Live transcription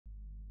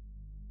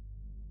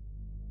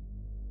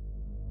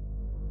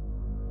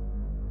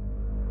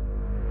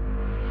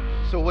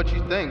So what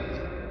you think?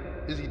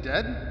 Is he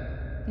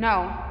dead?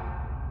 No.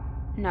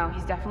 No,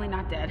 he's definitely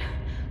not dead.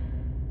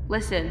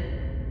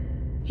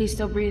 Listen, he's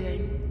still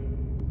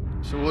breathing.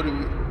 So what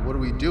do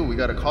we do? We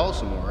gotta call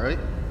someone, right?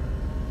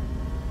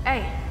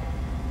 Hey.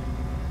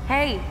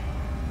 Hey.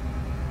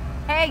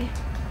 Hey.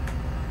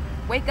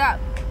 Wake up.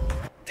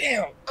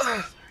 Damn.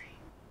 Ugh.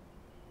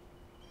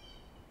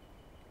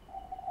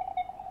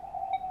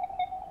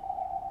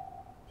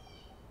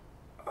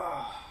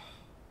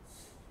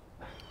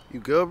 You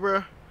good,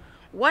 bro?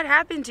 What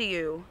happened to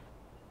you?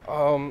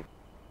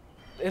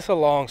 It's a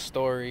long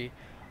story.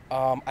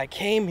 I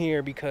came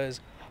here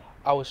because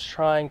I was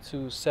trying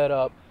to set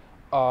up,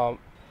 I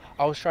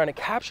was trying to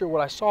capture what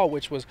I saw,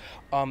 which was,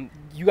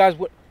 you guys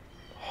would,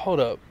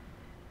 hold up.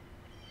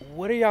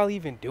 What are y'all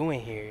even doing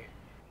here?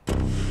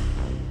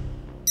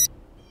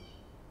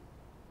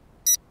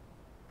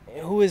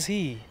 Who is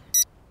he?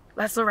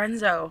 That's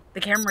Lorenzo,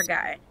 the camera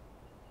guy.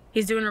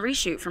 He's doing a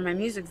reshoot for my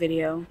music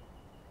video.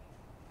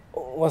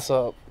 What's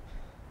up?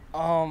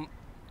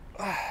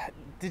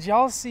 Did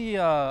y'all see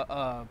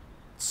a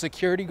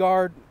security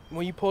guard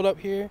when you pulled up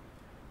here?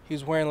 He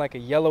was wearing like a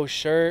yellow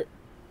shirt.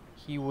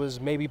 He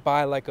was maybe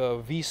by like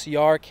a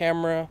VCR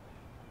camera.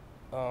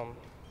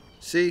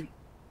 See,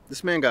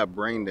 this man got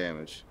brain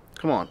damage.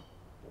 Come on,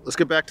 let's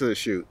get back to the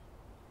shoot.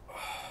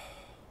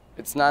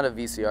 It's not a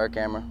VCR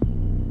camera.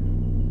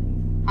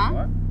 Huh?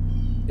 What?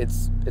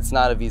 It's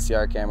not a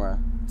VCR camera.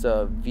 It's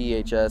a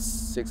VHS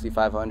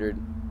 6500.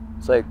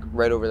 It's like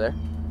right over there.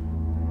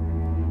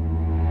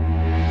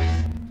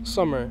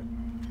 Summer,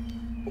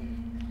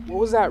 what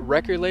was that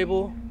record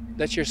label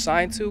that you're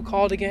signed to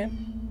called again?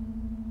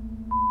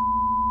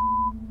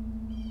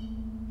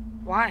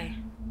 Why?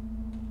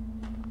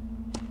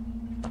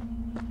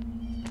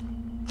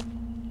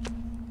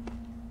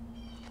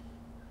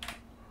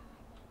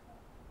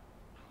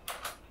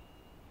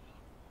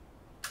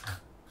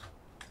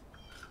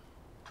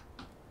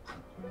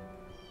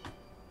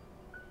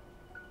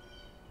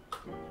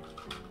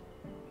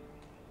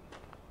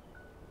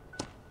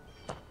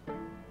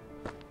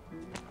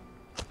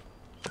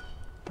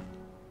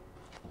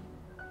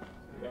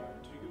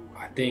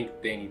 I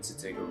think they need to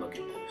take a look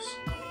at this.